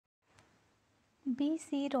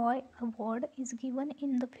B.C. Roy Award is given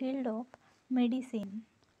in the field of medicine.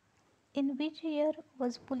 In which year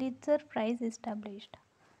was Pulitzer Prize established?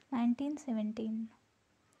 1917.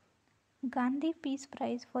 Gandhi Peace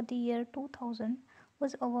Prize for the year 2000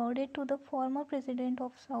 was awarded to the former president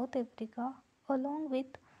of South Africa along with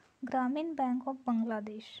Grameen Bank of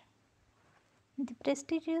Bangladesh. The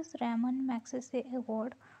prestigious Raman Magsaysay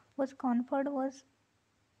Award was conferred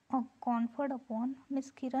upon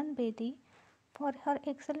Ms. Kiran Bedi for her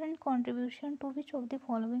excellent contribution to which of the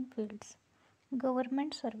following fields?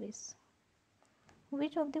 Government service.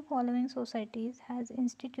 Which of the following societies has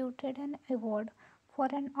instituted an award for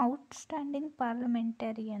an outstanding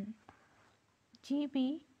parliamentarian?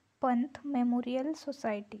 G.B. Pant Memorial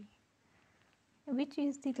Society. Which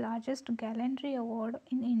is the largest gallantry award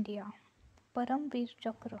in India? Paramveer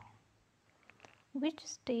Chakra. Which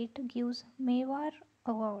state gives Mewar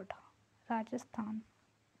Award? Rajasthan.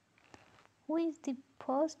 Who is the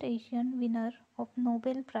first Asian winner of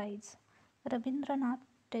Nobel Prize? Rabindranath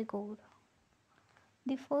Tagore.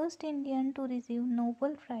 The first Indian to receive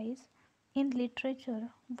Nobel Prize in Literature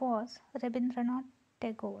was Rabindranath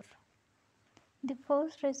Tagore. The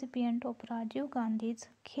first recipient of Rajiv Gandhi's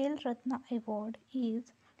Khel Ratna Award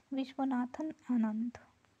is Vishwanathan Anand.